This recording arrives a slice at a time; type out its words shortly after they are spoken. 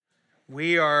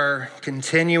We are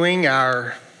continuing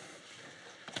our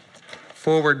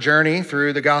forward journey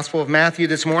through the Gospel of Matthew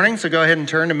this morning. So go ahead and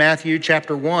turn to Matthew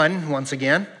chapter 1 once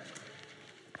again.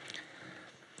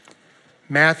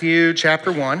 Matthew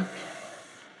chapter 1.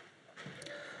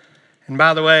 And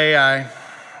by the way, I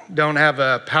don't have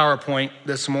a PowerPoint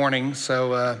this morning,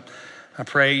 so I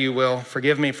pray you will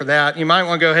forgive me for that. You might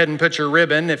want to go ahead and put your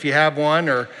ribbon if you have one,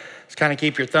 or just kind of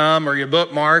keep your thumb or your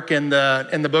bookmark in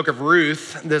the book of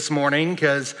Ruth this morning,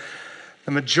 because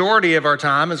the majority of our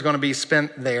time is going to be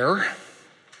spent there.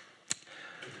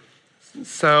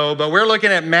 But we're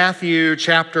looking at Matthew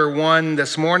chapter 1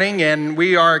 this morning, and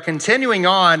we are continuing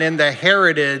on in the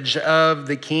heritage of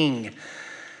the King.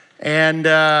 And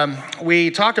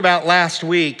we talked about last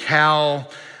week how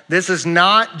this is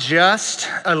not just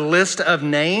a list of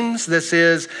names. This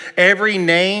is every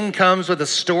name comes with a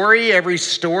story. Every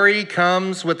story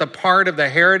comes with a part of the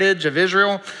heritage of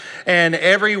Israel. And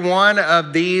every one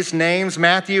of these names,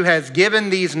 Matthew has given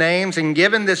these names and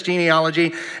given this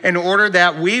genealogy in order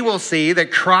that we will see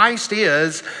that Christ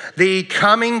is the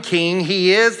coming King.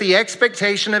 He is the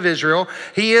expectation of Israel.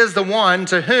 He is the one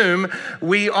to whom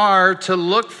we are to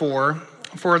look for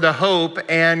the hope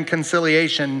and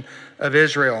conciliation of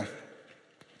Israel.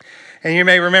 And you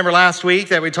may remember last week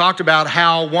that we talked about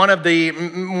how one of the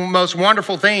most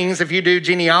wonderful things, if you do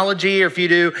genealogy or if you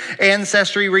do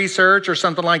ancestry research or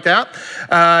something like that,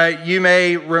 you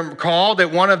may recall that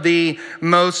one of the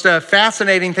most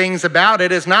fascinating things about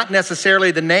it is not necessarily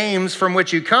the names from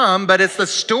which you come, but it's the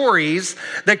stories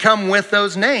that come with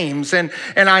those names. And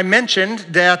I mentioned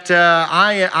that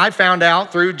I found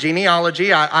out through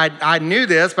genealogy, I knew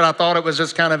this, but I thought it was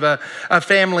just kind of a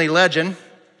family legend.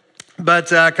 But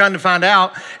come to find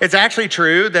out, it's actually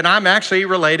true that I'm actually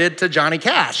related to Johnny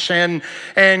Cash. And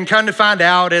come to find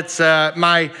out, it's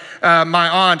my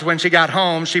aunt, when she got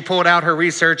home, she pulled out her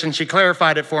research and she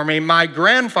clarified it for me. My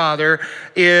grandfather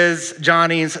is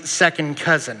Johnny's second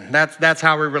cousin. That's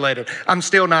how we're related. I'm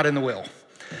still not in the will.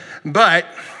 But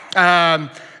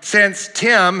since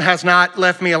Tim has not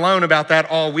left me alone about that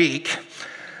all week,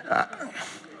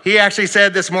 he actually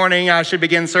said this morning I should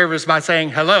begin service by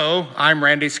saying, "Hello, I'm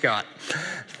Randy Scott,"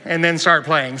 and then start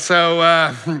playing. So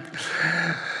I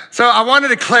wanted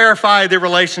to clarify the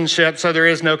relationship so there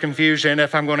is no confusion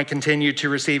if I'm going to continue to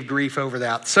receive grief over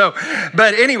that.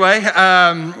 But anyway,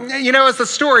 it's the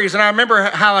stories. And I remember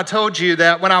how I told you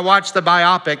that when I watched the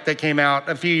biopic that came out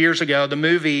a few years ago, the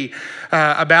movie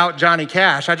about Johnny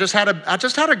Cash, I just had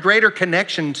a greater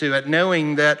connection to it,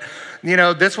 knowing that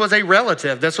this was a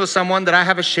relative. This was someone that I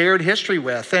have a shared history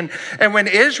with. And when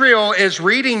Israel is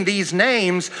reading these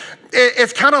names,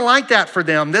 it's kind of like that for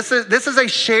them. This is a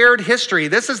shared history.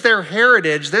 This is their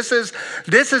heritage. This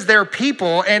is their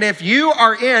people. And if you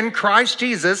are in Christ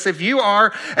Jesus, if you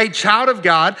are a child of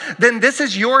God, then this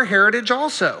is your heritage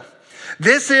also.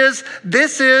 This is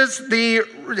the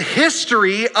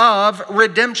history of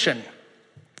redemption.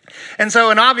 And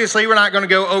obviously, we're not going to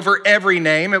go over every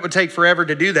name. It would take forever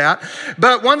to do that.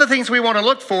 But one of the things we want to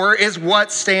look for is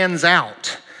what stands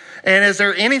out. And is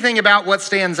there anything about what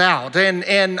stands out?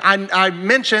 And I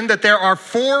mentioned that there are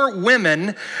 4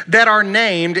 women that are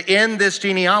named in this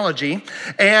genealogy.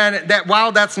 And that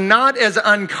while that's not as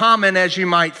uncommon as you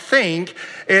might think,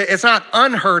 it's not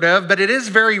unheard of, but it is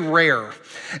very rare.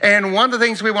 And one of the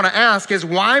things we want to ask is,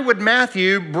 why would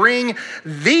Matthew bring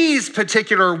these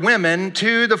particular women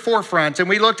to the forefront? And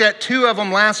we looked at 2 of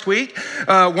them last week.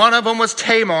 One of them was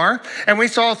Tamar, and we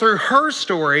saw through her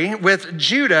story with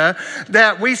Judah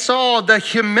that we saw the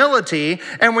humility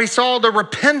and we saw the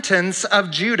repentance of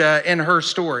Judah in her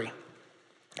story.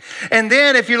 And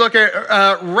then if you look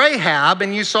at Rahab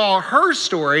and you saw her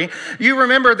story, you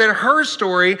remember that her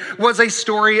story was a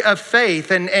story of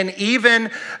faith. And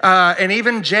even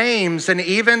James and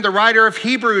even the writer of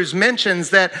Hebrews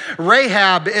mentions that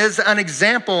Rahab is an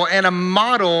example and a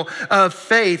model of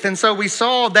faith. And so we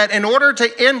saw that in order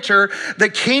to enter the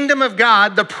kingdom of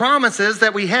God, the promises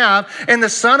that we have in the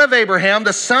son of Abraham,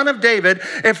 the son of David,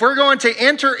 if we're going to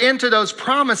enter into those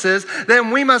promises,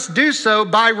 then we must do so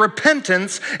by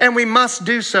repentance, and we must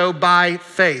do so by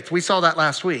faith. We saw that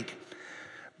last week.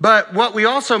 But what we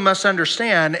also must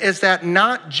understand is that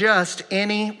not just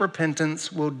any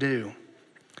repentance will do.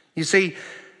 You see,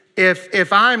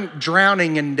 if I'm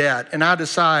drowning in debt and I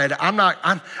decide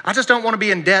I just don't want to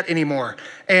be in debt anymore,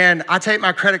 and I take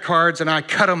my credit cards and I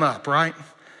cut them up, right?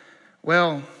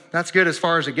 Well, that's good as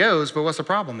far as it goes, but what's the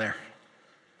problem there?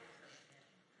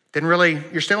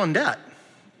 You're still in debt.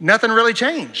 Nothing really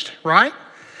changed, right?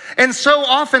 And so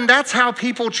often that's how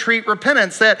people treat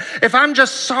repentance, that if I'm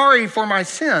just sorry for my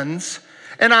sins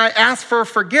and I ask for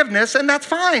forgiveness, and that's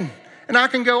fine. And I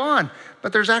can go on.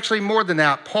 But there's actually more than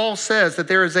that. Paul says that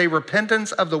there is a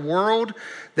repentance of the world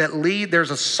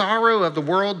there's a sorrow of the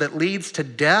world that leads to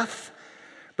death,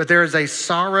 but there is a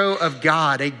sorrow of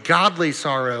God, a godly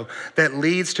sorrow that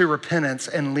leads to repentance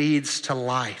and leads to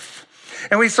life.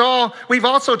 And we've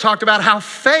also talked about how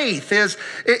faith is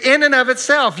in and of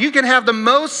itself. You can have the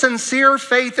most sincere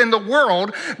faith in the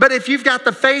world, but if you've got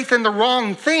the faith in the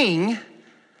wrong thing,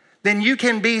 then you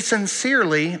can be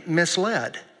sincerely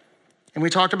misled. And we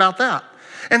talked about that.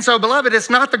 And so, beloved, it's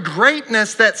not the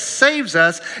greatness that saves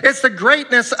us. It's the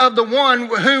greatness of the one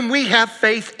whom we have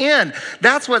faith in.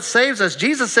 That's what saves us.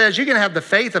 Jesus says you can have the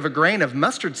faith of a grain of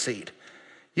mustard seed.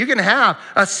 You can have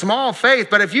a small faith,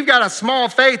 but if you've got a small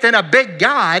faith in a big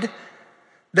God,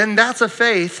 then that's a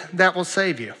faith that will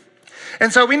save you.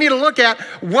 And so we need to look at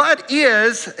who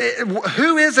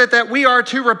is it that we are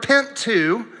to repent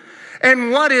to,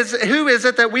 and who is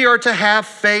it that we are to have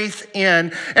faith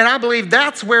in? And I believe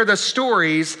that's where the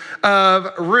stories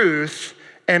of Ruth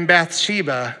and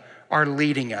Bathsheba are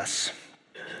leading us.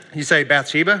 You say,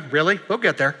 Bathsheba? Really? We'll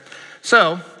get there.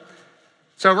 So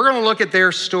we're going to look at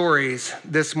their stories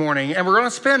this morning, and we're going to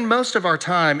spend most of our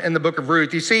time in the book of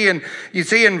Ruth. You see in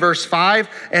verse 5,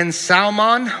 and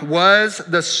Salmon was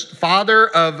the father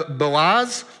of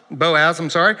Boaz,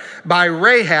 by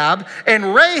Rahab,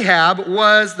 and Rahab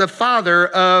was the father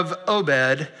of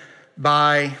Obed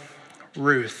by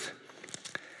Ruth.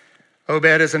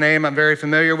 Obed is a name I'm very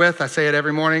familiar with. I say it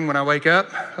every morning when I wake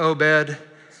up. Obed,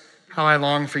 how I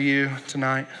long for you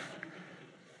tonight.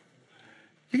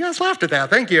 You guys laughed at that,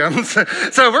 thank you.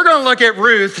 So we're going to look at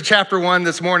Ruth chapter 1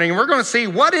 this morning, and we're going to see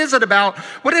what is it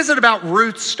about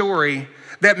Ruth's story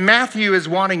that Matthew is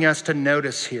wanting us to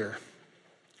notice here.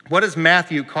 What is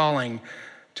Matthew calling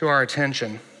to our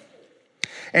attention?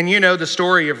 And you know the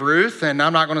story of Ruth, and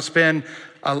I'm not going to spend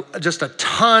just a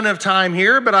ton of time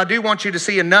here, but I do want you to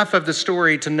see enough of the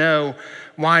story to know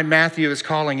why Matthew is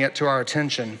calling it to our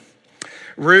attention.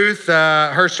 Ruth,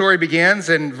 her story begins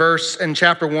in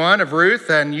chapter 1 of Ruth,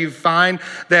 and you find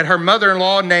that her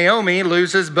mother-in-law, Naomi,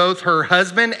 loses both her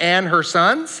husband and her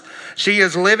sons. She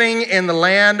is living in the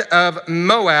land of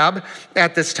Moab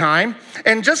at this time.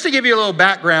 And just to give you a little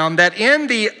background, that in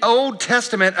the Old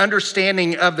Testament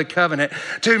understanding of the covenant,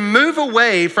 to move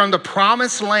away from the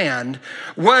promised land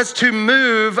was to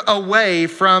move away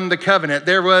from the covenant.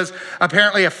 There was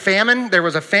apparently a famine. There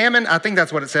was a famine. I think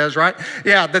that's what it says, right?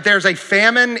 Yeah, that there's a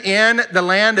famine in the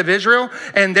land of Israel.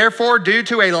 And therefore, due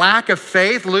to a lack of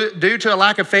faith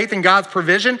in God's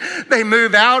provision, they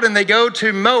move out and they go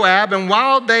to Moab. And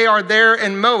while they are there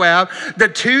in Moab, the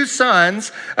two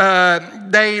sons,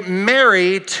 they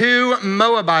marry two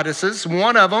Moabitesses.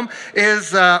 One of them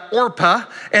is Orpah,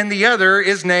 and the other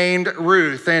is named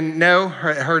Ruth. And no,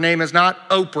 her name is not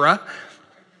Oprah.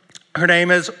 Her name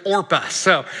is Orpah.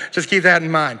 So just keep that in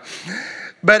mind.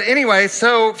 But anyway,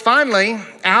 so finally,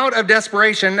 out of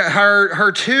desperation,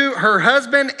 her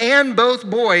husband and both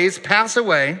boys pass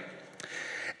away.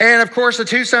 And of course, the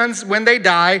two sons, when they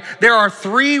die, there are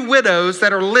 3 widows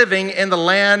that are living in the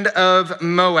land of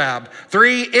Moab.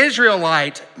 3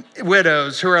 Israelite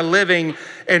widows who are living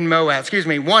in Moab.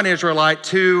 1 Israelite,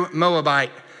 2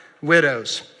 Moabite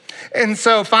widows. And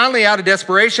so finally, out of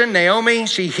desperation, Naomi,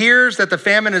 she hears that the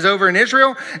famine is over in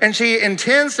Israel, and she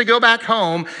intends to go back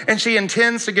home, and she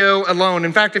intends to go alone.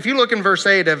 In fact, if you look in verse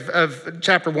 8 of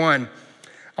chapter 1,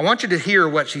 I want you to hear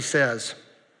what she says,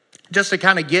 just to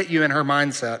kind of get you in her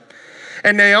mindset.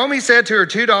 And Naomi said to her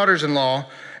 2 daughters-in-law,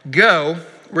 "Go,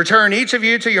 return each of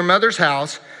you to your mother's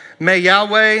house. May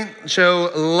Yahweh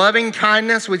show loving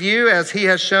kindness with you as he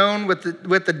has shown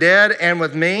with the dead and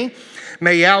with me.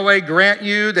 May Yahweh grant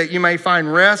you that you may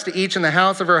find rest, each in the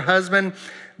house of her husband."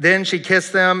 Then she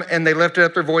kissed them, and they lifted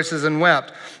up their voices and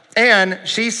wept. And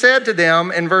she said to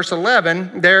them in verse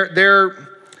 11, they're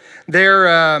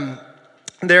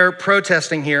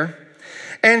protesting here.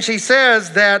 And she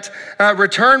says that,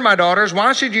 "Return, my daughters.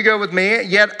 Why should you go with me?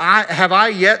 Have I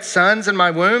yet sons in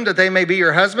my womb that they may be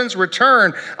your husbands?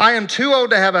 Return. I am too old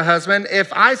to have a husband.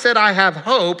 If I said I have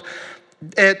hope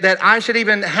that I should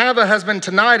even have a husband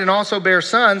tonight and also bear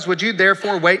sons, would you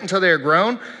therefore wait until they are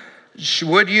grown?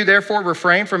 Would you therefore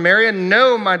refrain from marrying?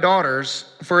 No, my daughters,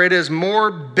 for it is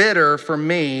more bitter for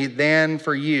me than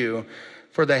for you,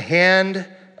 for the hand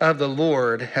of the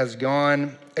Lord has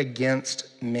gone against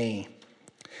me."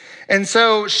 And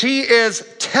so she is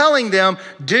telling them,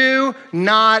 do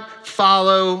not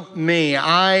follow me.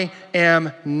 I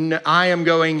am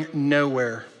going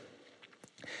nowhere.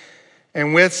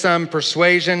 And with some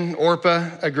persuasion, Orpah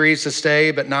agrees to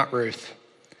stay, but not Ruth.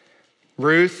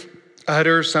 Ruth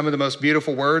utters some of the most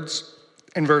beautiful words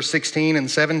in verse 16 and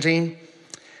 17.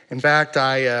 In fact,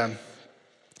 I've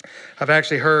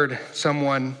actually heard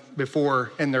someone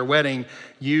before in their wedding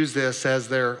use this as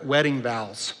their wedding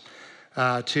vows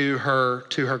to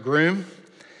her groom.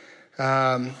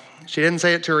 She didn't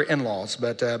say it to her in-laws,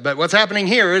 but what's happening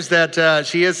here is that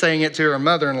she is saying it to her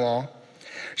mother-in-law.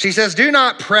 She says, "Do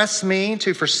not press me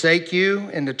to forsake you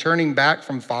into turning back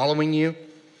from following you.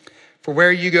 For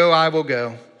where you go, I will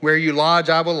go. Where you lodge,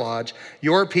 I will lodge.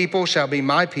 Your people shall be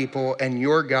my people, and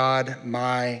your God,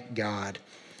 my God.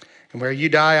 And where you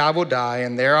die, I will die,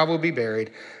 and there I will be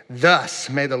buried. Thus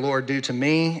may the Lord do to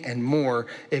me and more,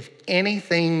 if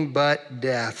anything but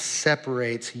death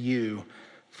separates you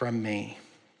from me."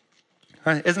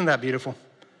 Isn't that beautiful?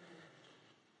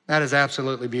 That is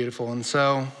absolutely beautiful. And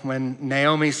so when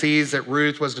Naomi sees that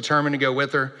Ruth was determined to go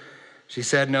with her, she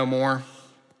said no more.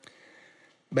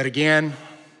 But again,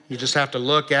 you just have to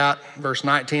look at verse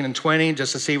 19 and 20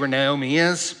 just to see where Naomi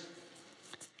is.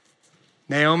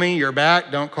 "Naomi, you're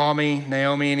back. Don't call me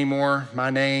Naomi anymore. My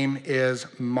name is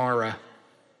Mara,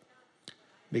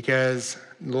 because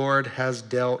Lord has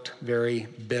dealt very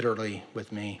bitterly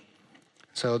with me."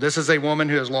 So this is a woman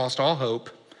who has lost all hope.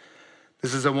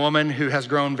 This is a woman who has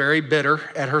grown very bitter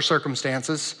at her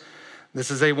circumstances. This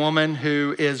is a woman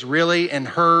who is really, in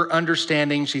her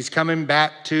understanding, she's coming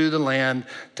back to the land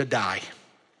to die.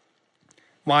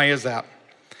 Why is that?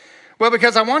 Well,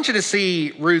 because I want you to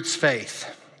see Ruth's faith.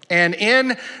 And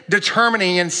in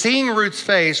determining and seeing Ruth's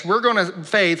faith, we're going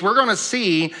to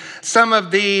see some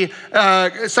of the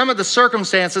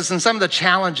circumstances and some of the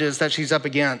challenges that she's up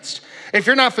against. If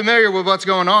you're not familiar with what's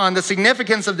going on, the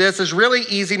significance of this is really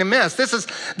easy to miss. This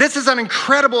is an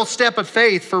incredible step of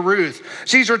faith for Ruth.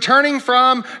 She's returning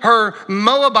from her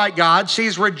Moabite God.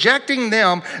 She's rejecting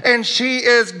them, and she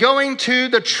is going to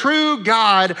the true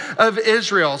God of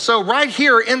Israel. So right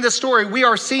here in this story, we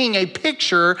are seeing a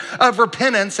picture of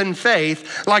repentance and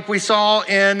faith, like we saw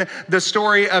in the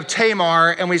story of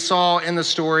Tamar and we saw in the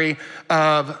story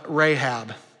of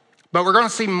Rahab. But we're going to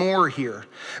see more here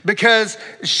because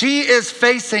she is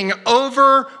facing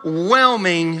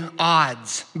overwhelming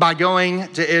odds by going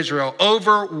to Israel.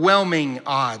 Overwhelming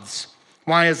odds.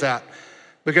 Why is that?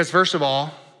 Because first of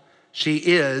all, she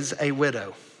is a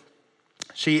widow.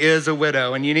 She is a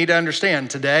widow. And you need to understand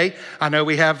today, I know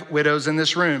we have widows in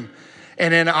this room.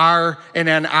 And in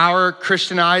our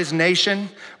Christianized nation,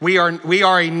 we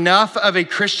are enough of a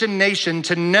Christian nation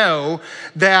to know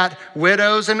that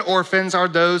widows and orphans are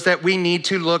those that we need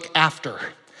to look after.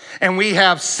 And we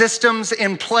have systems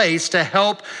in place to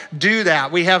help do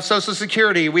that. We have Social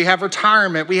Security, we have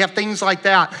retirement, we have things like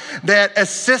that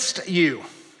assist you.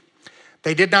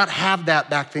 They did not have that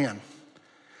back then.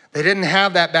 They didn't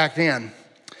have that back then.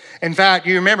 In fact,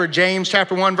 you remember James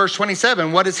chapter 1, verse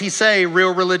 27. What does he say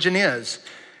real religion is?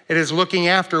 It is looking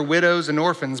after widows and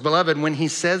orphans. Beloved, when he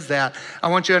says that, I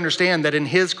want you to understand that in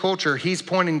his culture, he's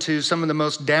pointing to some of the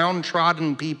most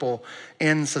downtrodden people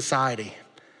in society.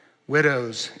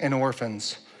 Widows and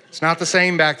orphans. It's not the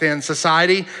same back then.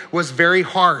 Society was very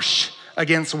harsh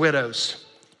against widows.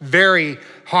 Very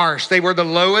harsh. They were the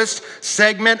lowest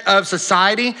segment of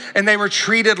society, and they were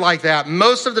treated like that.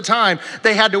 Most of the time,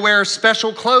 they had to wear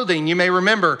special clothing. You may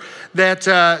remember that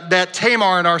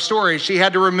Tamar in our story, she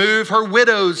had to remove her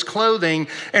widow's clothing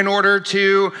in order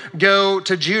to go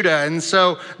to Judah. And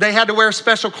so they had to wear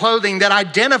special clothing that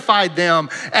identified them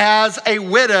as a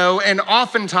widow, and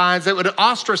oftentimes it would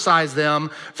ostracize them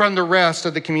from the rest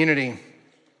of the community.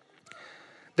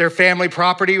 Their family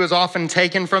property was often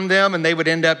taken from them, and they would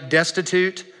end up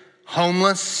destitute,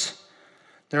 homeless.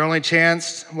 Their only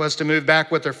chance was to move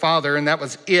back with their father, and that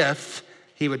was if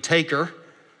he would take her.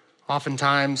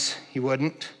 Oftentimes, he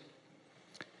wouldn't.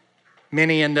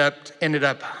 Many ended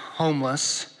up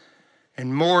homeless,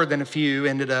 and more than a few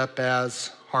ended up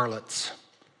as harlots.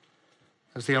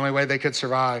 It was the only way they could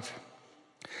survive.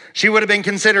 She would have been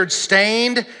considered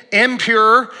stained,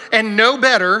 impure, and no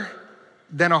better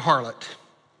than a harlot.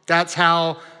 That's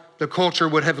how the culture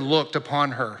would have looked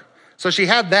upon her. So she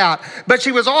had that, but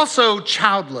she was also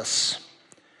childless.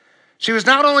 She was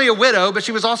not only a widow, but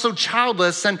she was also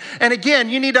childless. And again,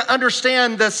 you need to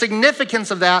understand the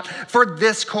significance of that for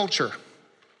this culture.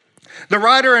 The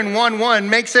writer in 1:1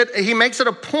 makes it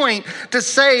a point to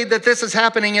say that this is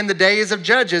happening in the days of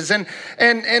Judges. And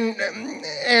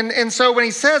so when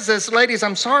he says this, ladies,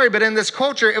 I'm sorry, but in this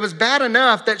culture, it was bad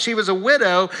enough that she was a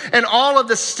widow and all of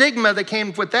the stigma that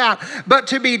came with that. But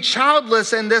to be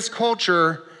childless in this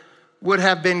culture would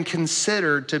have been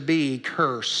considered to be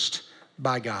cursed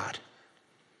by God.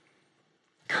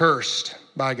 Cursed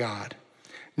by God.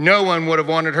 No one would have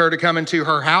wanted her to come into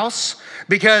her house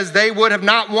because they would have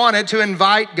not wanted to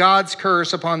invite God's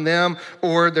curse upon them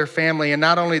or their family. And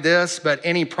not only this, but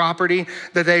any property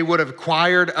that they would have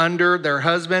acquired under their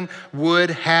husband would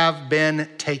have been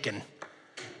taken.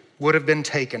 Would have been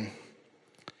taken.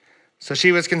 So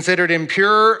she was considered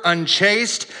impure,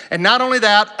 unchaste, and not only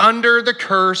that, under the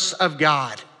curse of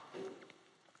God.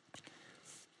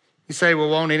 You say, well,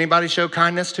 won't anybody show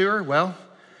kindness to her? Well,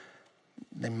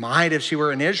 they might if she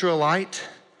were an Israelite,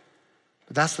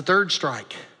 but that's the third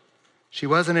strike. She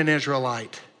wasn't an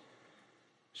Israelite.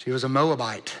 She was a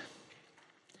Moabite.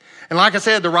 And like I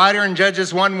said, the writer in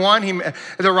Judges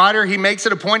 1:1, he makes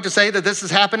it a point to say that this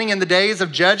is happening in the days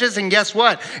of Judges. And guess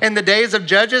what? In the days of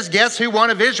Judges, guess who one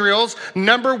of Israel's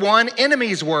number one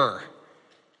enemies were?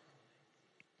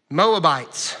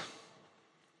 Moabites.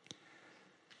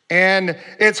 And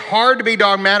it's hard to be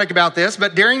dogmatic about this,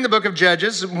 but during the book of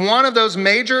Judges, one of those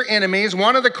major enemies,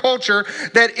 one of the culture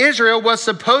that Israel was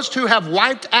supposed to have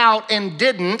wiped out and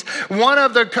didn't, one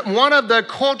of the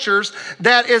cultures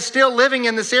that is still living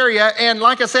in this area. And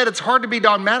like I said, it's hard to be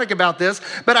dogmatic about this,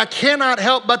 but I cannot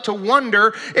help but to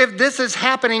wonder if this is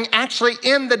happening actually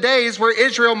in the days where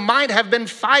Israel might have been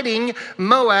fighting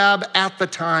Moab at the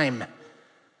time.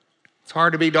 It's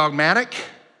hard to be dogmatic,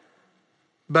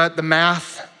 but the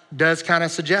math does kind of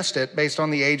suggest it based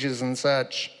on the ages and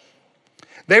such.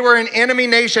 They were an enemy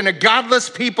nation, a godless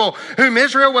people whom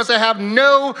Israel was to have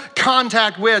no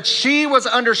contact with. She was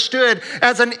understood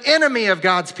as an enemy of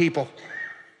God's people.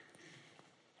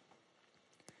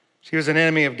 She was an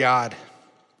enemy of God.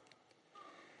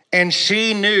 And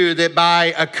she knew that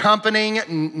by accompanying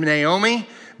Naomi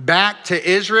back to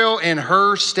Israel in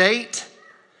her state,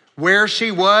 where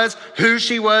she was, who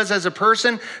she was as a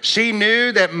person, she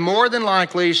knew that more than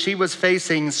likely she was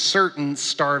facing certain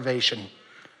starvation.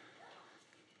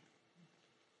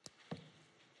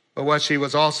 But what she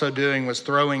was also doing was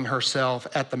throwing herself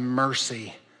at the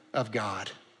mercy of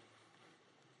God.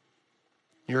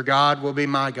 Your God will be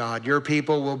my God. Your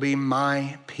people will be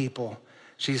my people.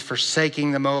 She's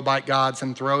forsaking the Moabite gods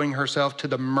and throwing herself to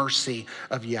the mercy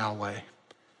of Yahweh.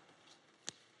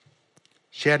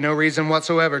 She had no reason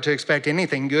whatsoever to expect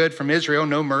anything good from Israel.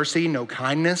 No mercy, no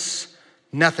kindness,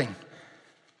 nothing.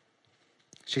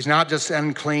 She's not just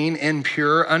unclean,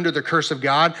 impure, under the curse of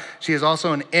God. She is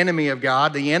also an enemy of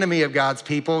God, the enemy of God's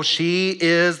people. She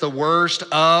is the worst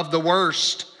of the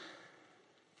worst.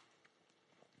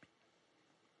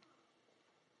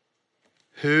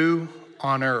 Who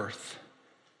on earth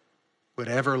would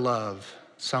ever love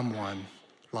someone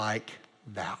like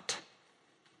that?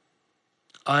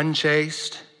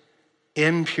 Unchaste,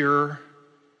 impure,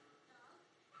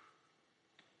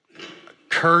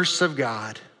 curse of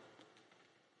God,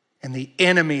 and the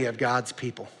enemy of God's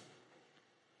people.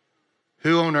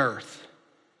 Who on earth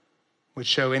would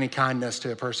show any kindness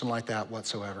to a person like that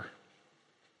whatsoever?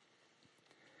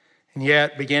 And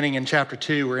yet, beginning in chapter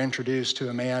 2, we're introduced to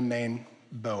a man named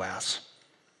Boaz.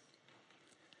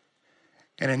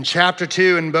 And in chapter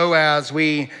 2 in Boaz,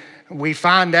 we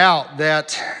find out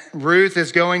that Ruth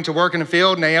is going to work in the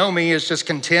field. Naomi is just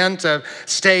content of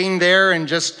staying there and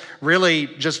just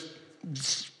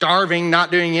starving,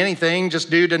 not doing anything, just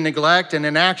due to neglect and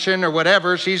inaction or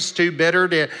whatever. She's too bitter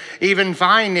to even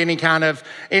find any kind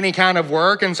of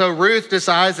work. And so Ruth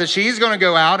decides that she's going to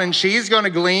go out and she's going to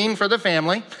glean for the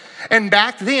family. And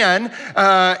back then,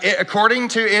 according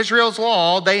to Israel's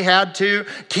law, they had to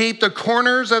keep the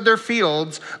corners of their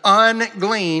fields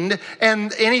ungleaned,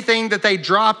 and anything that they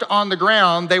dropped on the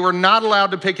ground, they were not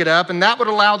allowed to pick it up, and that would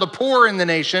allow the poor in the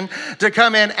nation to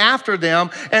come in after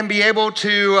them and be able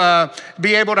to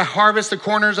harvest the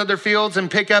corners of their fields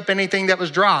and pick up anything that was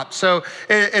dropped. So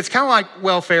it's kind of like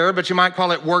welfare, but you might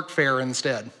call it workfare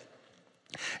instead.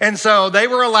 And so they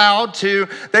were allowed to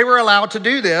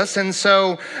do this. And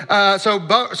so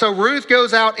Ruth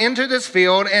goes out into this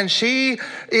field, and she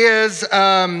is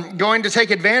going to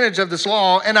take advantage of this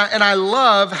law. And I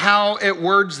love how it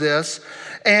words this.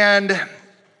 And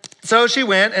so she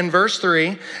went in verse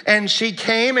 3, and she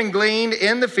came and gleaned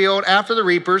in the field after the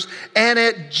reapers. And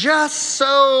it just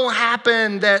so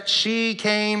happened that she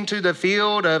came to the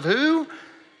field of who?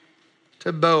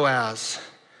 To Boaz.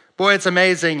 Boy, it's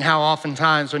amazing how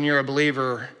oftentimes when you're a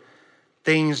believer,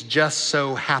 things just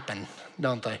so happen,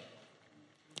 don't they?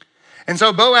 And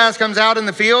so Boaz comes out in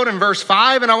the field in verse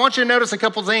 5, and I want you to notice a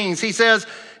couple things. He says,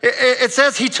 it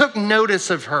says he took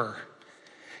notice of her.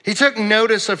 He took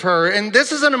notice of her. And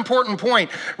this is an important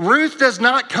point. Ruth does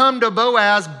not come to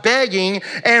Boaz begging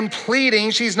and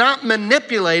pleading. She's not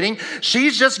manipulating.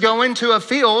 She's just going to a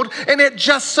field, and it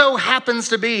just so happens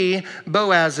to be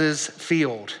Boaz's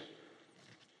field.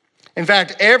 In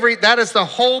fact, that is the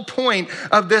whole point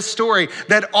of this story,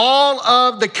 that all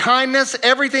of the kindness,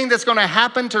 everything that's going to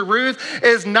happen to Ruth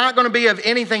is not going to be of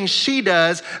anything she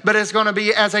does, but it's going to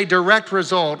be as a direct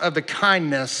result of the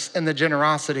kindness and the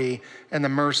generosity and the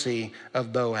mercy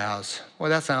of Boaz. Well,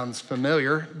 that sounds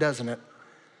familiar, doesn't it?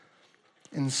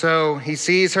 And so he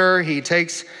sees her, he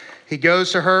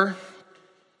goes to her.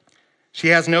 She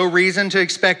has no reason to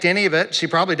expect any of it. She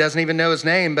probably doesn't even know his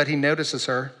name, but he notices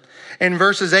her. In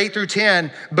verses 8 through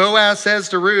 10, Boaz says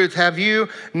to Ruth, "Have you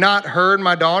not heard,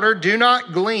 my daughter? Do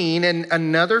not glean in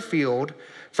another field.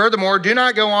 Furthermore, do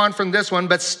not go on from this one,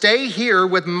 but stay here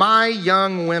with my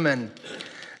young women.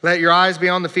 Let your eyes be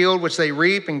on the field which they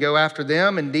reap and go after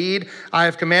them. Indeed, I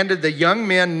have commanded the young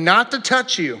men not to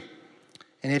touch you.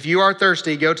 And if you are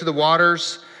thirsty, go to the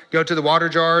water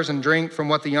jars and drink from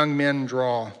what the young men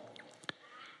draw."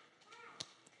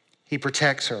 He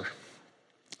protects her.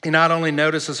 He not only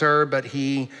notices her, but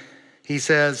he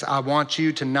says, "I want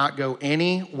you to not go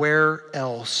anywhere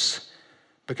else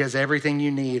because everything you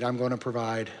need, I'm going to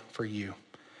provide for you.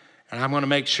 And I'm going to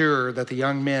make sure that the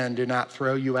young men do not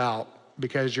throw you out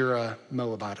because you're a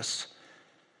Moabitess.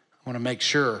 I want to make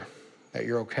sure that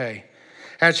you're okay."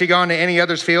 Had she gone to any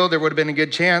other's field, there would have been a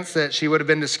good chance that she would have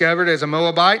been discovered as a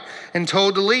Moabite and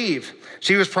told to leave.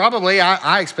 She was probably,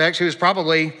 I expect,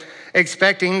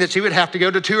 expecting that she would have to go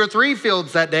to 2 or 3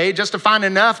 fields that day just to find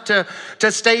enough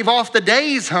to stave off the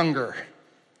day's hunger.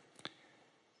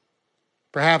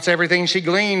 Perhaps everything she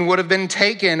gleaned would have been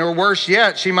taken, or worse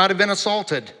yet, she might have been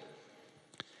assaulted.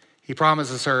 He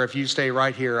promises her, "If you stay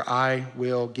right here, I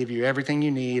will give you everything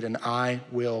you need and I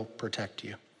will protect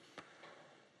you.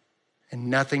 And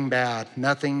nothing bad,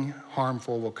 nothing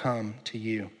harmful will come to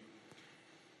you."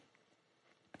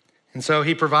 And so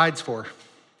he provides for her.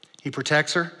 He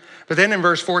protects her. But then in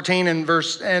verse 14 and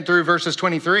through verses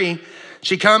 23,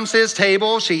 she comes to his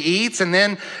table, she eats, and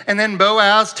then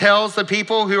Boaz tells the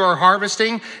people who are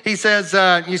harvesting, he says,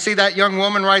 "You see that young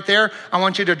woman right there? I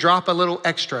want you to drop a little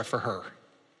extra for her."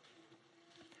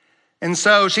 And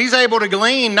so she's able to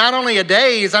glean not only a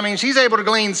day's, she's able to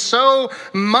glean so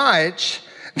much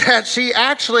that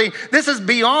this is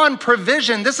beyond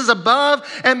provision. This is above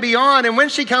and beyond. And when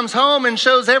she comes home and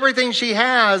shows everything she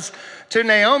has to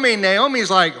Naomi, Naomi's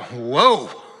like, "Whoa,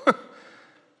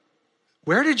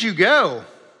 where did you go?"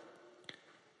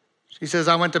 She says,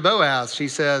 "I went to Boaz." She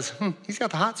says, "He's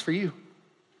got the hots for you.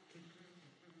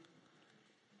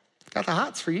 Got the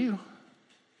hots for you."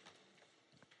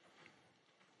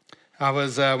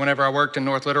 Whenever I worked in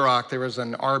North Little Rock, there was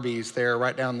an Arby's there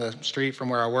right down the street from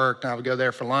where I worked, and I would go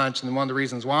there for lunch. And one of the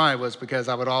reasons why was because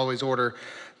I would always order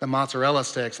the mozzarella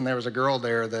sticks, and there was a girl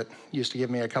there that used to give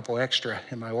me a couple extra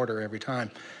in my order every time.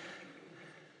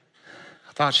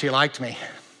 I thought she liked me.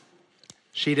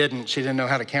 She didn't. She didn't know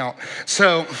how to count.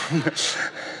 So,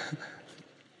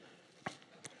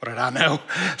 what did I know?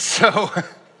 So,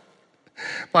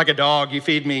 like a dog, you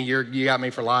feed me, you got me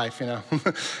for life,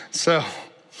 So,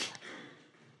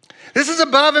 this is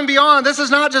above and beyond. This is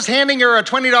not just handing her a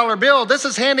 $20 bill. This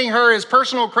is handing her his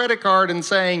personal credit card and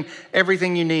saying,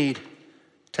 "Everything you need,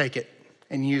 take it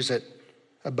and use it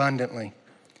abundantly."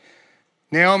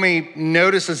 Naomi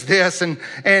notices this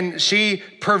and she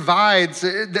provides,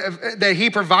 that he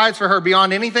provides for her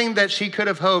beyond anything that she could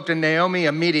have hoped. And Naomi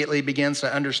immediately begins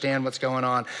to understand what's going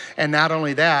on. And not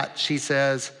only that, she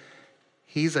says,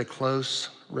 "He's a close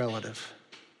relative.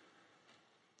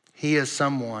 He is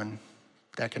someone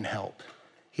that can help.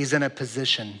 He's in a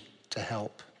position to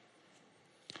help."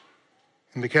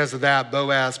 And because of that,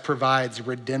 Boaz provides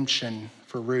redemption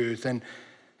for Ruth. And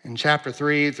in chapter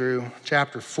 3 through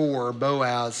chapter 4,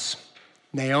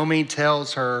 Naomi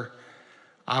tells her,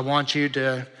 "I want you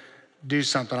to do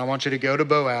something. I want you to go to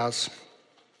Boaz."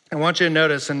 I want you to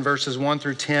notice in verses 1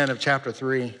 through 10 of chapter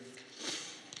 3.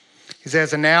 He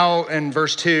says, "And now," in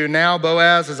verse 2, "Now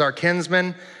Boaz is our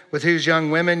kinsman, with whose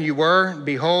young women you were.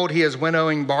 Behold, he is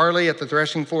winnowing barley at the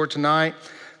threshing floor tonight.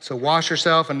 So wash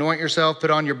yourself, anoint yourself, put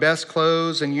on your best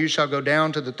clothes, and you shall go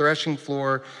down to the threshing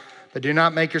floor. But do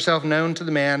not make yourself known to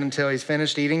the man until he's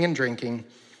finished eating and drinking.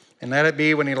 And let it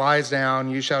be when he lies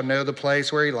down, you shall know the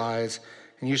place where he lies.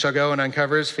 And you shall go and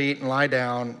uncover his feet and lie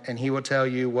down, and he will tell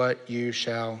you what you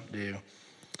shall do."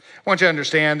 I want you to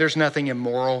understand there's nothing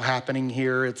immoral happening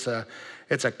here. It's a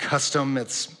custom.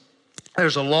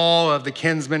 There's a law of the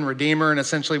kinsman redeemer, and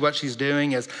essentially what she's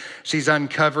doing is she's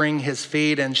uncovering his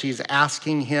feet and she's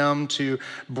asking him to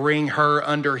bring her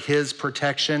under his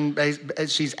protection.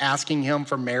 She's asking him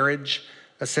for marriage,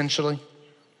 essentially.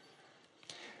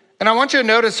 And I want you to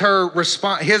notice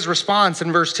his response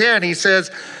in verse 10. He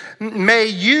says, May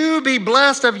you be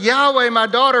blessed of Yahweh, my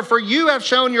daughter, for you have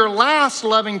shown your last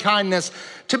loving kindness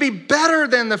to be better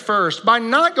than the first by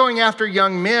not going after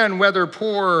young men, whether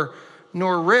poor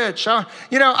nor rich.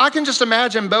 I can just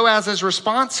imagine Boaz's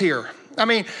response here. I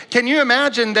mean, can you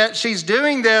imagine that she's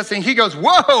doing this and he goes,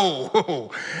 whoa,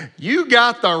 you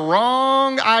got the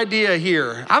wrong idea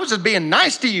here. I was just being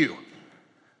nice to you.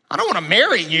 I don't want to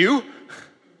marry you.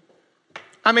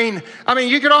 I mean,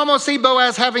 you could almost see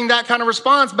Boaz having that kind of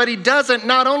response, but he doesn't.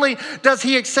 Not only does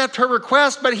he accept her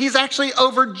request, but he's actually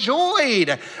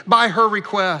overjoyed by her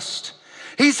request.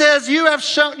 He says,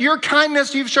 your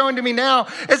kindness you've shown to me now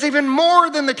is even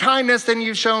more than the kindness than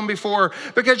you've shown before,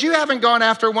 because you haven't gone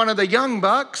after one of the young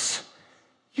bucks.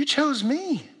 You chose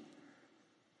me.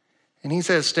 And he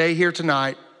says, stay here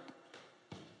tonight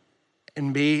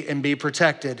and be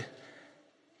protected,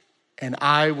 and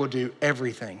I will do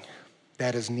everything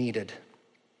that is needed.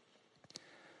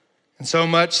 And so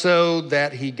much so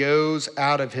that he goes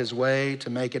out of his way to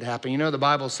make it happen. You know, the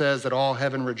Bible says that all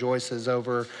heaven rejoices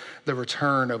over the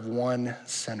return of one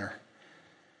sinner.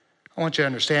 I want you to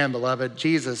understand, beloved,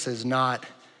 Jesus is not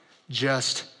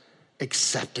just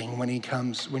accepting when you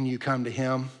come to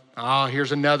him. Oh,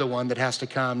 here's another one that has to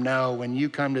come. No, when you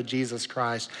come to Jesus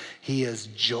Christ, he is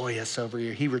joyous over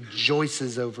you. He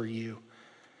rejoices over you.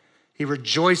 He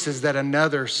rejoices that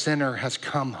another sinner has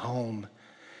come home.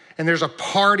 And there's a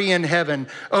party in heaven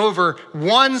over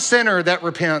one sinner that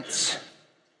repents.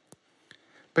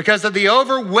 Because of the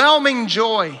overwhelming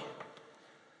joy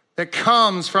that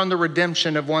comes from the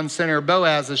redemption of one sinner,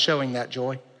 Boaz is showing that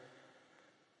joy.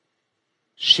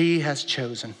 She has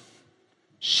chosen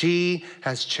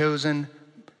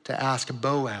to ask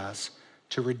Boaz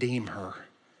to redeem her.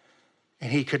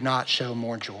 And he could not show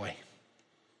more joy.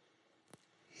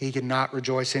 He could not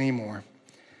rejoice anymore.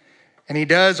 And he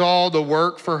does all the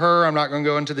work for her. I'm not going to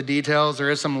go into the details. There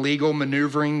is some legal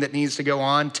maneuvering that needs to go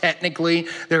on. Technically,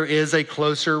 there is a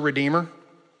closer redeemer.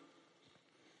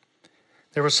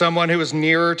 There was someone who was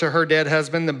nearer to her dead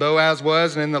husband than Boaz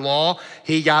was, and in the law,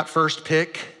 he got first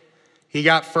pick. He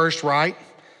got first right.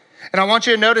 And I want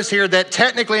you to notice here that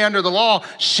technically under the law,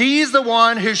 she's the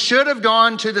one who should have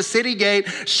gone to the city gate.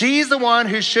 She's the one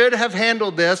who should have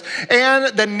handled this. And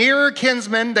the nearer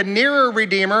kinsman, the nearer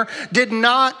redeemer, did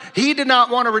not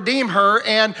want to redeem her.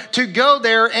 And to go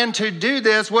there and to do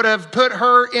this would have put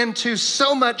her into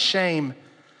so much shame.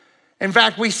 In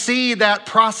fact, we see that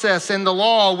process in the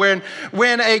law when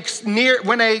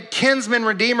a kinsman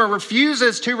redeemer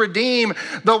refuses to redeem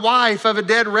the wife of a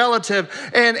dead relative,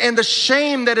 and the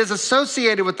shame that is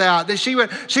associated with that she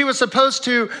was supposed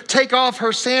to take off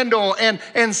her sandal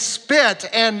and spit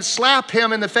and slap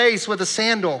him in the face with a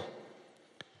sandal,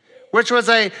 which was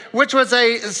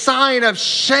a sign of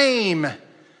shame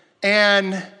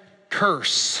and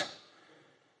curse.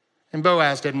 And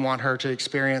Boaz didn't want her to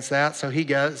experience that, so he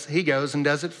goes and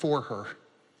does it for her.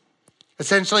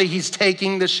 Essentially, he's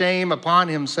taking the shame upon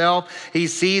himself. He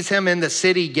sees him in the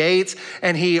city gates,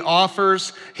 and he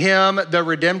offers him the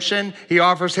redemption. He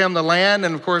offers him the land,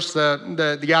 and of course,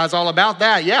 the guy's all about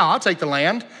that. Yeah, I'll take the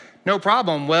land, no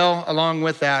problem. Well, along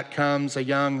with that comes a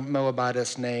young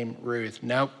Moabitess named Ruth.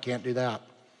 Nope, can't do that.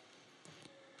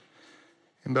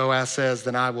 And Boaz says,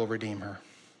 then I will redeem her.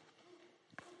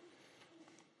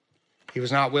 He was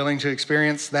not willing to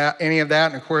experience any of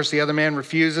that. And of course, the other man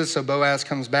refuses. So Boaz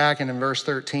comes back, and in verse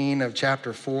 13 of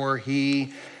chapter 4,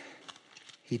 he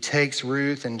takes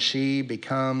Ruth, and she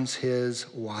becomes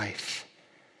his wife.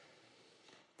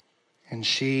 And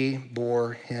she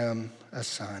bore him a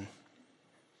son.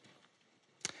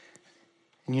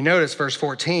 And you notice verse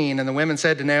 14, and the women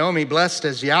said to Naomi, blessed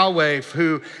is Yahweh,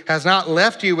 who has not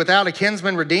left you without a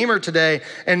kinsman redeemer today.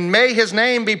 And may his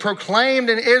name be proclaimed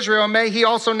in Israel. May he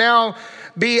also now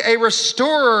be a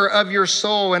restorer of your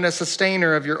soul and a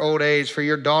sustainer of your old age for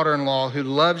your daughter-in-law, who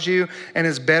loves you and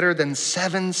is better than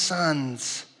 7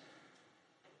 sons,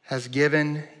 has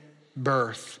given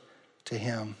birth to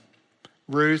him.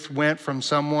 Ruth went from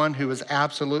someone who was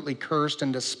absolutely cursed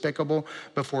and despicable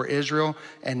before Israel,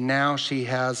 and now she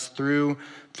has, through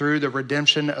the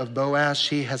redemption of Boaz,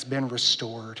 she has been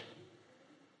restored.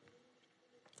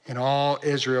 And all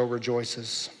Israel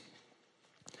rejoices.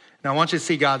 Now I want you to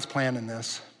see God's plan in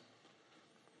this.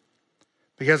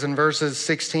 Because in verses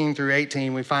 16 through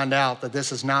 18, we find out that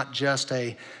this is not just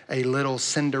a little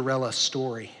Cinderella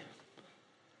story.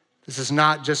 This is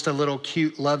not just a little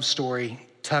cute love story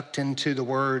tucked into the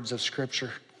words of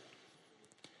Scripture.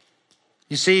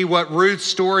 You see, what Ruth's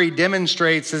story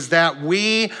demonstrates is that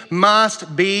we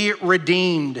must be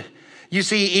redeemed. You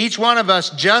see, each one of us,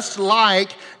 just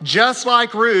like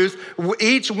Ruth,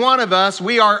 each one of us,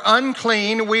 we are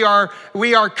unclean. We are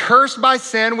cursed by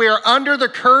sin. We are under the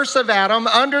curse of Adam,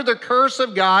 under the curse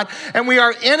of God, and we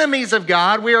are enemies of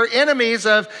God. We are enemies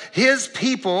of his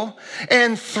people.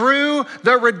 And through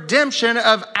the redemption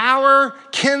of our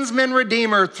kinsman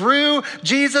redeemer, through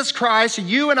Jesus Christ,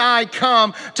 you and I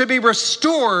come to be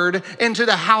restored into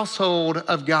the household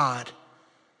of God.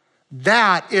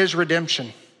 That is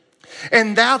redemption.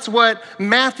 And that's what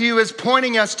Matthew is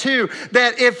pointing us to,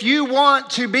 that if you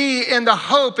want to be in the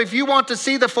hope, if you want to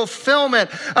see the fulfillment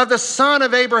of the son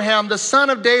of Abraham, the son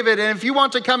of David, and if you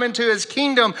want to come into his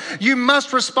kingdom, you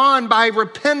must respond by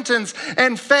repentance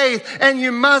and faith, and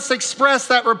you must express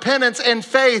that repentance and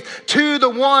faith to the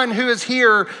one who is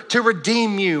here to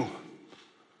redeem you.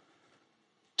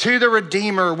 To the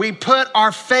Redeemer. We put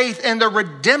our faith in the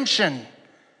redemption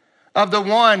of the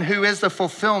one who is the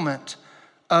fulfillment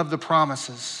of the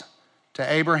promises to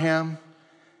Abraham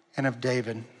and of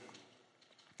David.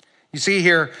 You see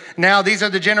here, now these are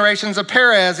the generations of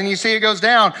Perez, and you see it goes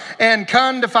down. And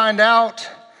come to find out,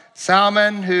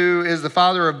 Salmon, who is the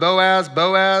father of Boaz,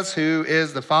 Boaz, who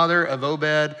is the father of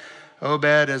Obed,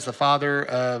 Obed is the father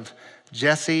of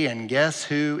Jesse, and guess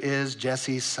who is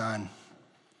Jesse's son?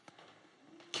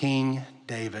 King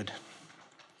David.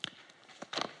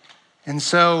 And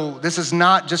so this is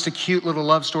not just a cute little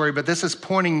love story, but this is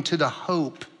pointing to the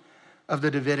hope of the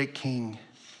Davidic king.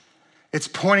 It's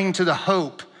pointing to the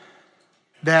hope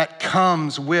that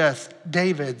comes with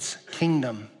David's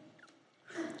kingdom.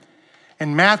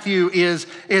 And Matthew is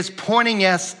pointing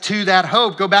us to that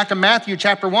hope. Go back to Matthew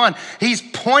chapter 1. He's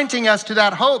pointing us to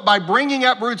that hope by bringing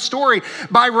up Ruth's story,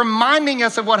 by reminding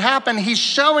us of what happened. He's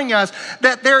showing us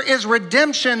that there is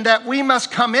redemption that we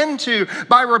must come into.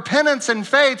 By repentance and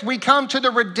faith, we come to the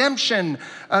redemption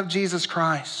of Jesus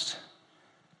Christ.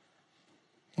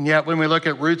 And yet when we look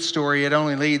at Ruth's story, it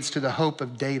only leads to the hope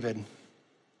of David.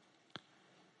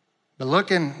 But look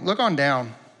on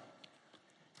down.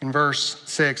 In verse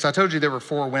 6, I told you there were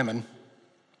 4 women.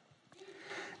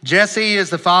 Jesse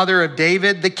is the father of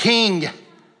David, the king.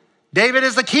 David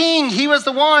is the king. He was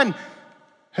the one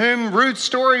whom Ruth's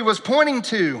story was pointing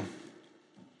to.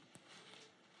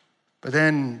 But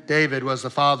then David was the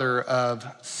father of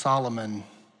Solomon.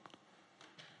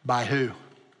 By who?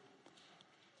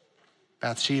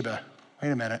 Bathsheba.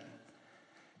 Wait a minute.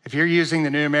 If you're using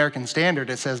the New American Standard,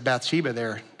 it says Bathsheba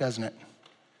there, doesn't it?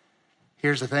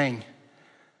 Here's the thing.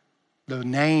 The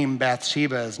name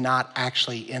Bathsheba is not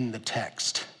actually in the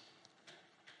text.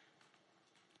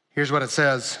 Here's what it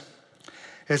says.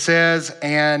 It says,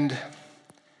 and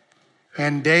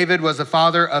David was the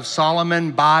father of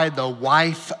Solomon by the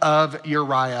wife of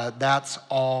Uriah. That's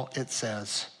all it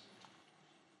says.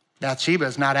 Bathsheba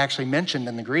is not actually mentioned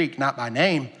in the Greek, not by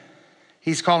name.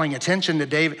 He's calling attention to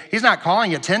David. He's not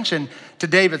calling attention to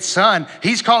David's son.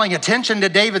 He's calling attention to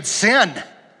David's sin.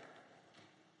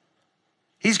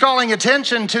 He's calling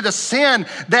attention to the sin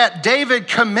that David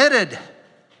committed.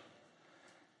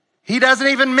 He doesn't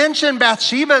even mention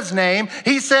Bathsheba's name.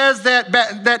 He says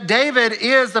that David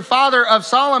is the father of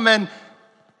Solomon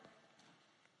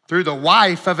through the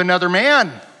wife of another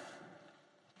man.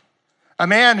 A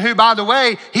man who, by the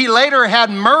way, he later had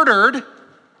murdered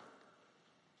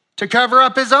to cover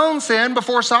up his own sin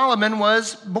before Solomon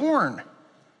was born.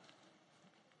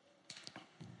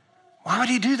 Why would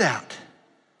he do that?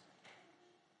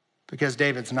 Because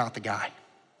David's not the guy.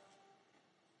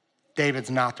 David's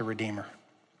not the Redeemer.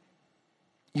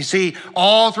 You see,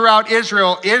 all throughout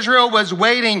Israel, Israel was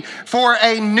waiting for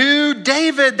a new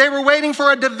David. They were waiting for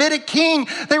a Davidic king.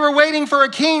 They were waiting for a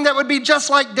king that would be just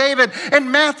like David. And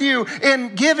Matthew,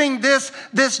 in giving this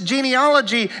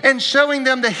genealogy and showing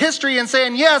them the history and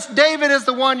saying, yes, David is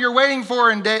the one you're waiting for.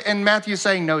 And Matthew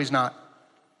saying, no, he's not.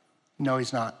 No,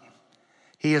 he's not.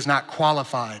 He is not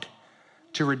qualified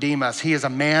to redeem us. He is a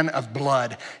man of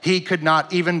blood. He could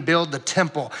not even build the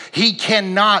temple. He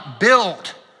cannot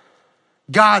build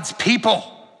God's people.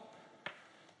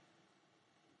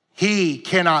 He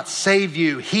cannot save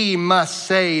you. He must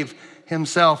save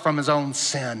himself from his own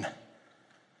sin.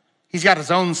 He's got his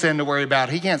own sin to worry about.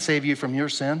 He can't save you from your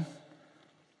sin.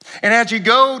 And as you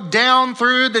go down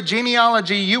through the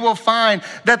genealogy, you will find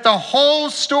that the whole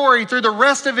story through the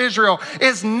rest of Israel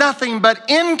is nothing but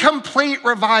incomplete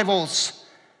revivals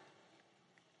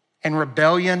and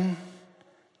rebellion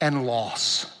and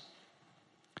loss.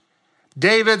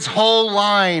 David's whole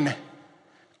line,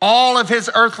 all of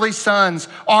his earthly sons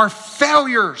are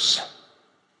failures.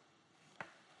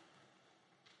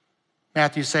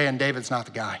 Matthew's saying David's not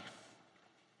the guy.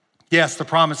 Yes, the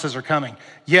promises are coming.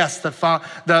 Yes,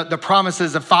 the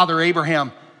promises of Father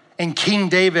Abraham and King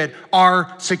David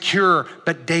are secure,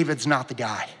 but David's not the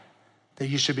guy that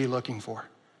you should be looking for.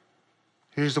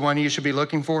 Who's the one you should be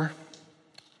looking for?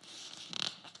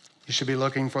 You should be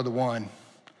looking for the one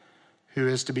who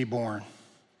is to be born,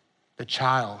 the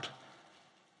child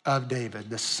of David,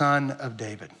 the son of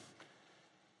David.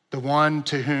 The one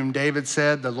to whom David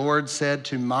said, the Lord said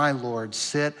to my Lord,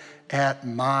 sit at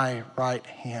my right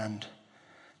hand.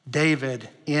 David,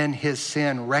 in his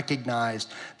sin,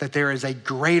 recognized that there is a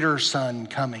greater son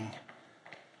coming.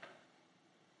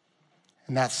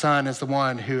 And that son is the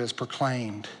one who is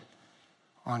proclaimed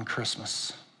on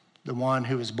Christmas, the one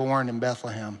who is born in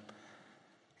Bethlehem.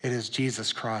 It is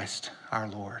Jesus Christ, our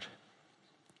Lord.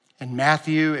 And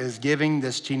Matthew is giving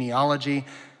this genealogy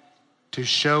to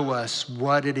show us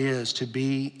what it is to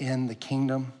be in the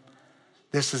kingdom.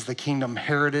 This is the kingdom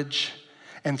heritage.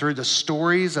 And through the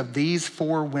stories of these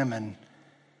 4 women,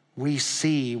 we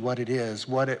see what it is,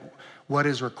 what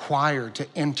is required to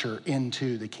enter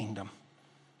into the kingdom.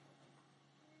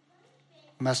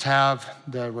 You must have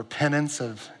the repentance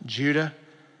of Judah.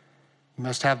 You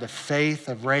must have the faith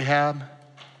of Rahab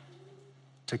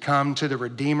to come to the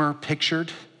Redeemer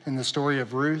pictured in the story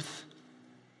of Ruth.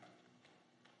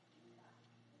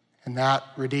 And that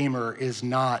Redeemer is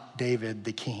not David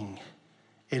the king.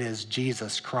 It is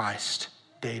Jesus Christ,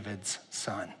 David's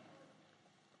son.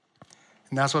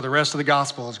 And that's what the rest of the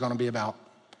gospel is going to be about.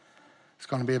 It's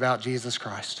going to be about Jesus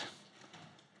Christ.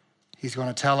 He's going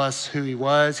to tell us who he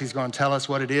was. He's going to tell us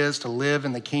what it is to live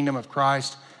in the kingdom of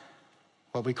Christ,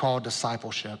 what we call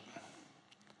discipleship.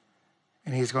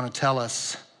 And he's going to tell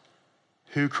us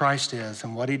who Christ is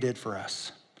and what he did for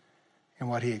us and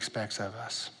what he expects of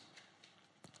us.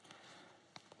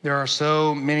 There are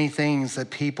so many things that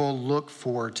people look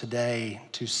for today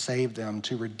to save them,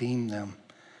 to redeem them,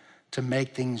 to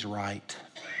make things right.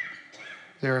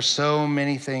 There are so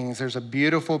many things. There's a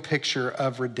beautiful picture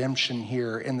of redemption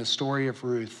here in the story of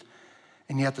Ruth.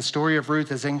 And yet the story of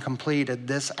Ruth is incomplete at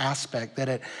this aspect, that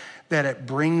it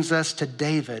brings us to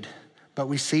David. But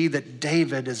we see that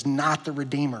David is not the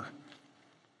Redeemer.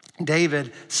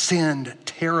 David sinned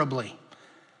terribly.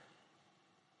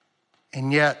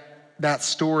 And yet that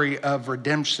story of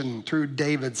redemption through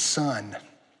David's son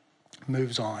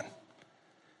moves on.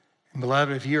 And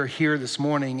beloved, if you're here this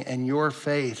morning and your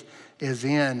faith is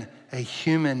in a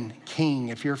human king,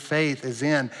 if your faith is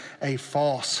in a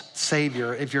false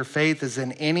savior, if your faith is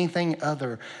in anything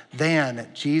other than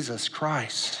Jesus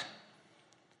Christ,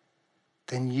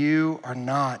 then you are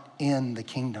not in the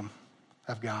kingdom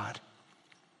of God.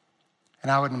 And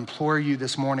I would implore you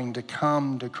this morning to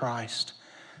come to Christ,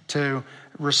 to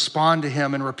respond to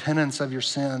him in repentance of your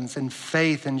sins and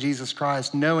faith in Jesus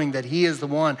Christ, knowing that he is the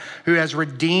one who has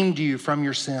redeemed you from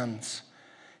your sins.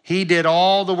 He did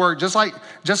all the work, just like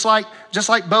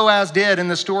Boaz did in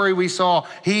the story we saw.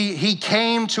 He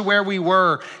came to where we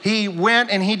were. He went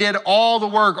and he did all the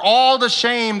work, all the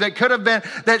shame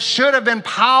that should have been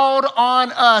piled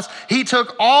on us. He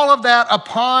took all of that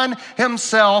upon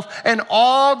himself, and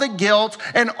all the guilt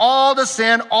and all the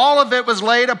sin, all of it was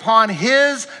laid upon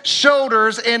his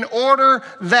shoulders in order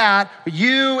that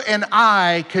you and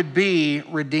I could be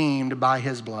redeemed by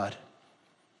his blood.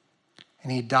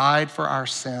 And he died for our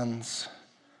sins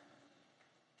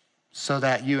so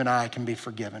that you and I can be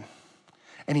forgiven.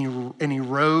 And he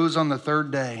rose on the third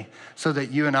day so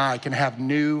that you and I can have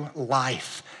new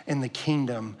life in the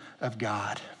kingdom of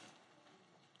God.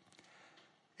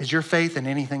 Is your faith in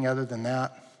anything other than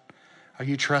that? Are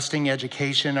you trusting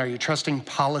education? Are you trusting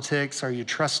politics? Are you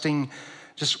trusting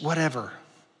just whatever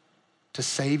to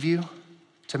save you,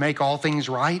 to make all things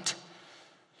right?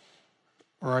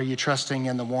 Or are you trusting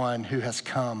in the one who has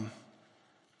come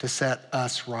to set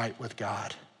us right with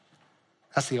God?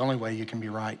 That's the only way you can be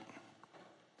right.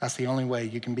 That's the only way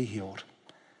you can be healed.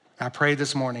 I pray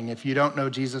this morning, if you don't know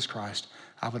Jesus Christ,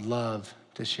 I would love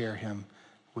to share him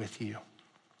with you.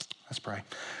 Let's pray.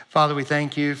 Father, we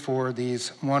thank you for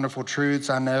these wonderful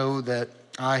truths. I know that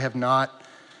I have not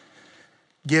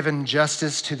given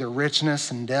justice to the richness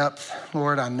and depth.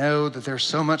 Lord, I know that there's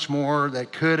so much more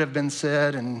that could have been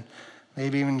said and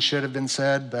maybe even should have been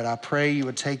said, but I pray you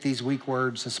would take these weak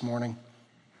words this morning.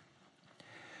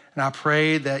 And I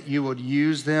pray that you would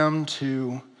use them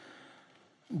to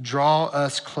draw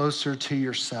us closer to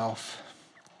yourself.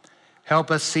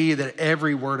 Help us see that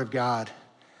every word of God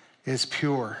is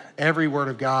pure. Every word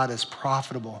of God is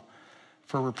profitable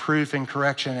for reproof and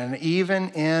correction. And even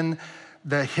in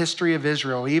the history of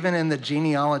Israel, even in the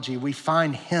genealogy, we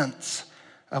find hints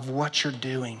of what you're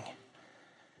doing.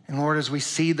 And Lord, as we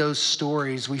see those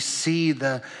stories, we see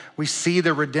the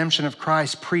redemption of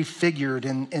Christ prefigured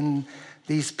in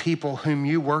these people whom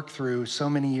you worked through so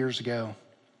many years ago.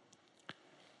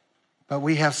 But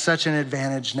we have such an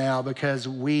advantage now because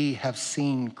we have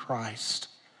seen Christ.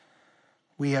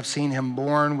 We have seen him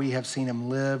born, we have seen him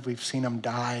live, we've seen him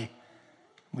die,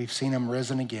 we've seen him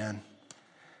risen again.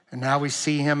 And now we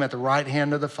see him at the right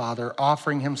hand of the Father,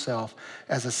 offering himself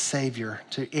as a Savior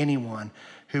to anyone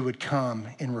who would come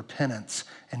in repentance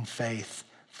and faith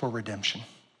for redemption.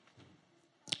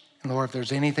 And Lord, if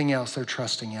there's anything else they're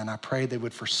trusting in, I pray they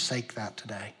would forsake that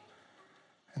today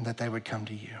and that they would come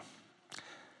to you.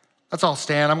 Let's all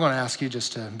stand. I'm going to ask you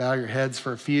just to bow your heads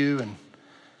for a few and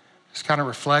just kind of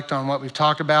reflect on what we've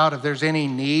talked about. If there's any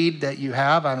need that you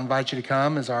have, I'd invite you to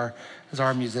come as our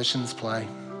musicians play.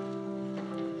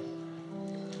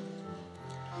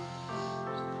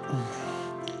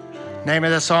 Name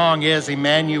of the song is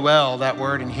Emmanuel. That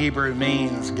word in Hebrew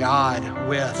means God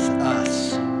with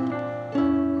us.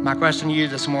 My question to you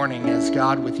this morning is,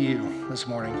 God with you this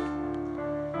morning?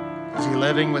 Is he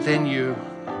living within you?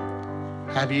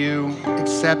 Have you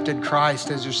accepted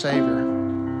Christ as your Savior?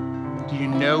 Do you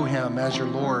know him as your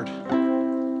Lord? If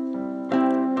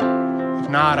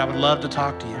not, I would love to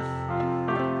talk to you.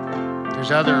 There's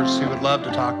others who would love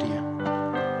to talk to you.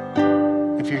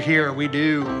 If you're here, we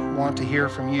do want to hear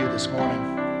from you this morning.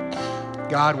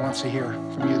 God wants to hear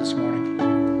from you this morning.